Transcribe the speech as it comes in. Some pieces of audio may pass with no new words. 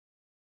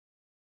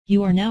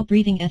You are now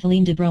breathing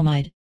ethylene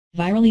dibromide,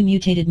 virally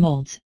mutated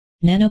molds,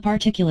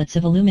 nanoparticulates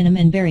of aluminum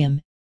and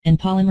barium, and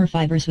polymer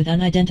fibers with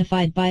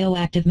unidentified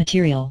bioactive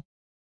material.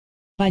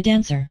 By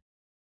Dancer.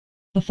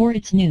 Before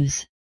its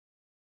news.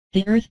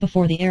 The Earth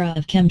before the era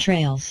of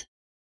chemtrails.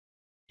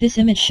 This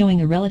image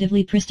showing a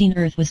relatively pristine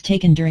Earth was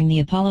taken during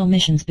the Apollo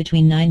missions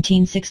between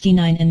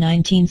 1969 and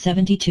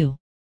 1972.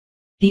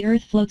 The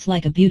Earth floats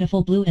like a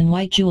beautiful blue and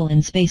white jewel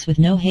in space with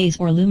no haze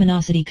or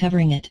luminosity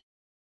covering it.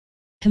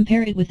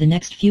 Compare it with the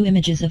next few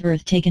images of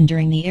Earth taken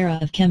during the era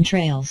of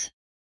chemtrails.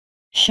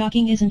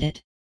 Shocking, isn't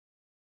it?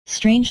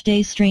 Strange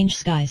days, strange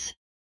skies.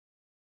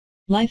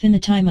 Life in the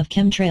time of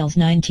chemtrails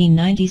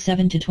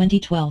 1997 to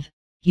 2012.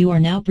 You are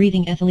now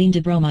breathing ethylene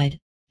dibromide,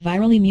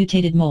 virally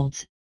mutated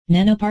molds,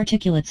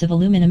 nanoparticulates of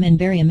aluminum and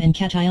barium and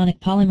cationic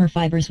polymer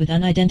fibers with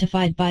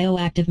unidentified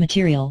bioactive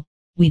material.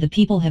 We the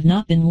people have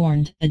not been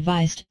warned,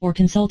 advised, or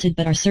consulted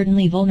but are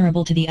certainly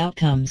vulnerable to the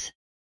outcomes.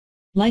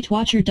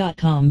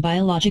 Lightwatcher.com.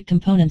 Biologic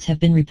components have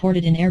been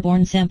reported in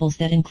airborne samples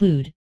that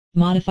include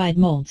modified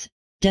molds,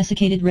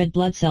 desiccated red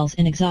blood cells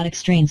and exotic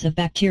strains of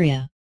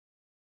bacteria.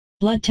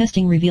 Blood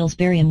testing reveals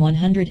barium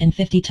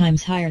 150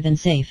 times higher than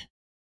safe.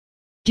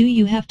 Do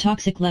you have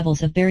toxic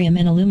levels of barium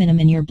and aluminum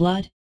in your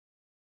blood?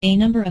 A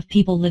number of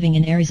people living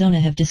in Arizona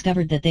have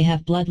discovered that they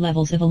have blood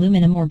levels of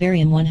aluminum or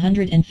barium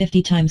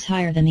 150 times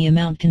higher than the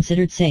amount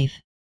considered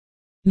safe.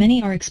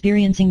 Many are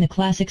experiencing the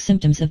classic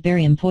symptoms of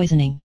barium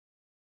poisoning.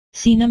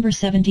 See number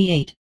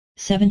 78,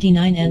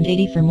 79 and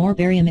 80 for more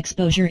barium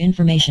exposure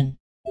information.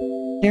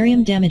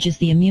 Barium damages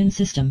the immune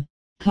system,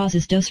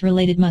 causes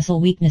dose-related muscle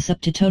weakness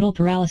up to total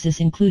paralysis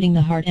including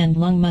the heart and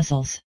lung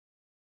muscles.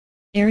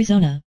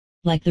 Arizona,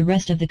 like the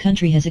rest of the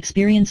country, has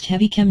experienced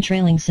heavy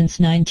chemtrailing since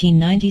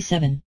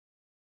 1997.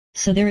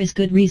 So there is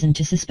good reason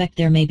to suspect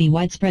there may be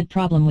widespread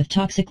problem with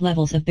toxic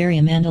levels of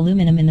barium and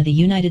aluminum in the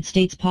United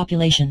States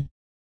population.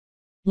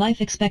 Life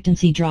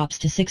expectancy drops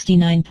to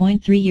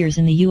 69.3 years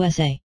in the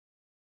USA.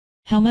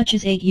 How much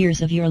is 8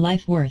 years of your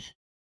life worth?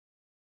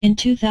 In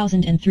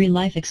 2003,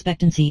 life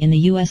expectancy in the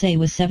USA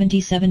was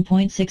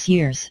 77.6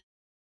 years.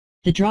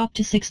 The drop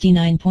to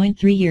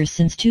 69.3 years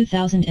since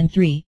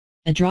 2003,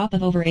 a drop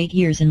of over 8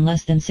 years in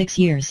less than 6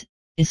 years,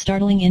 is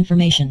startling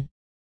information.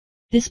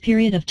 This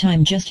period of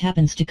time just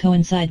happens to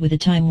coincide with a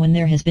time when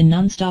there has been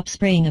non-stop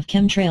spraying of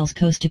chemtrails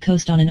coast to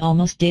coast on an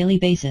almost daily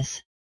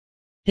basis.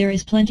 There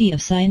is plenty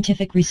of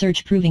scientific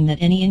research proving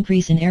that any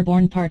increase in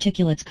airborne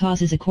particulates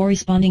causes a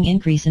corresponding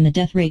increase in the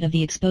death rate of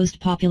the exposed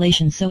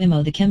population, so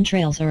the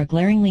chemtrails are a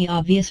glaringly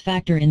obvious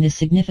factor in this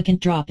significant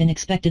drop in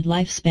expected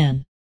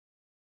lifespan.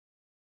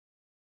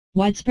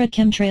 Widespread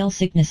chemtrail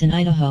sickness in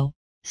Idaho,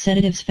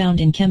 sedatives found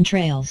in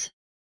chemtrails.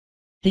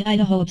 The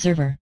Idaho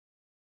Observer.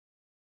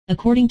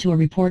 According to a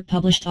report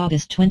published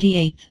August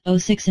 28,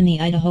 2006 in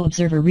the Idaho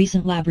Observer,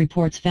 recent lab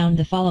reports found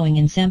the following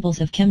in samples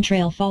of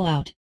chemtrail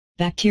fallout: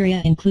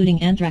 bacteria including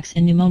anthrax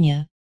and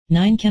pneumonia,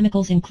 9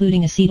 chemicals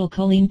including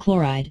acetylcholine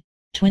chloride,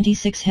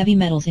 26 heavy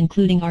metals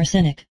including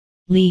arsenic,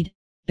 lead,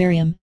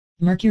 barium,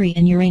 mercury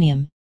and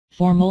uranium,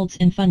 4 molds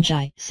and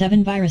fungi,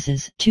 7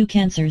 viruses, 2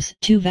 cancers,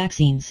 2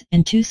 vaccines,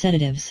 and 2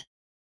 sedatives.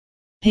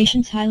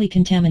 Patients highly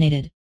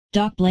contaminated.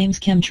 Doc blames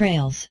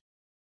chemtrails.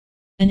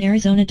 An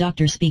Arizona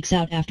doctor speaks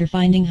out after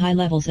finding high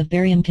levels of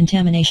barium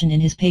contamination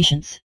in his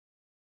patients.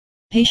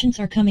 Patients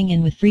are coming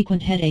in with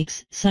frequent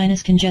headaches,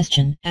 sinus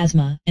congestion,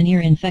 asthma, and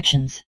ear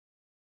infections.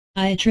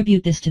 I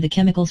attribute this to the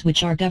chemicals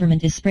which our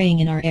government is spraying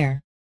in our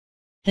air.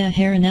 The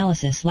hair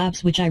analysis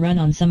labs which I run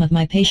on some of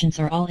my patients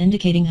are all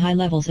indicating high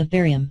levels of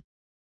barium.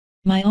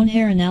 My own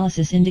hair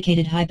analysis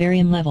indicated high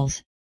barium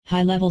levels.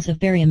 High levels of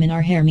barium in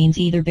our hair means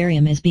either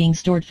barium is being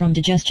stored from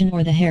digestion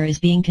or the hair is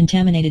being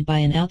contaminated by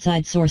an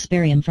outside source,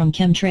 barium from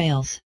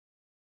chemtrails.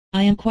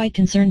 I am quite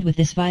concerned with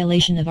this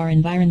violation of our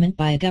environment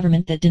by a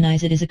government that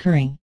denies it is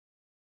occurring.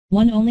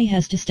 One only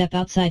has to step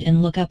outside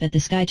and look up at the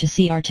sky to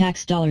see our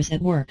tax dollars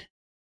at work.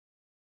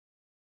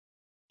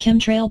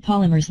 Chemtrail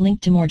polymers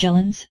linked to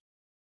Morgellons?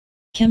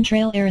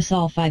 Chemtrail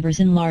aerosol fibers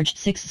enlarged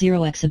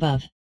 60x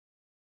above.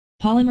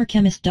 Polymer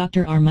chemist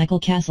Dr. R. Michael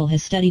Castle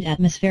has studied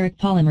atmospheric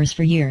polymers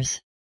for years.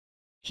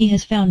 He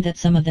has found that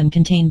some of them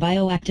contain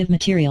bioactive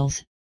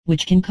materials,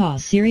 which can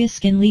cause serious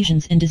skin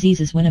lesions and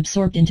diseases when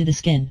absorbed into the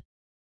skin.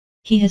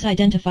 He has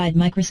identified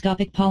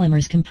microscopic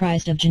polymers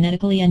comprised of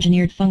genetically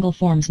engineered fungal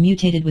forms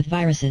mutated with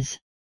viruses.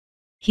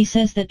 He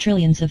says that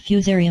trillions of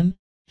fusarium,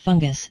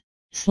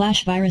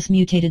 fungus/virus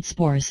mutated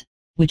spores,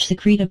 which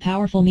secrete a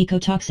powerful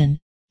mycotoxin,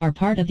 are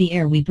part of the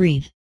air we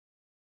breathe.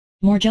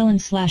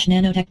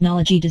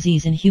 Morgellons/nanotechnology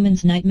disease in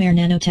humans, nightmare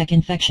nanotech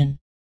infection.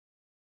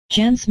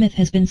 Jan Smith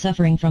has been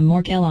suffering from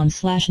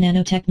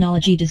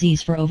Morgellons/nanotechnology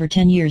disease for over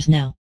 10 years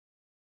now.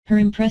 Her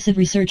impressive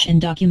research and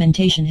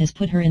documentation has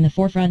put her in the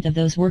forefront of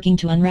those working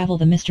to unravel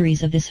the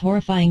mysteries of this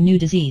horrifying new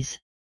disease.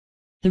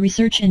 The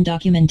research and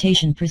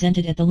documentation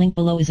presented at the link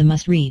below is a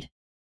must-read.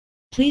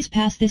 Please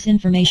pass this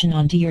information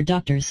on to your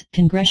doctors,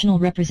 congressional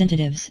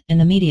representatives, and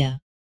the media.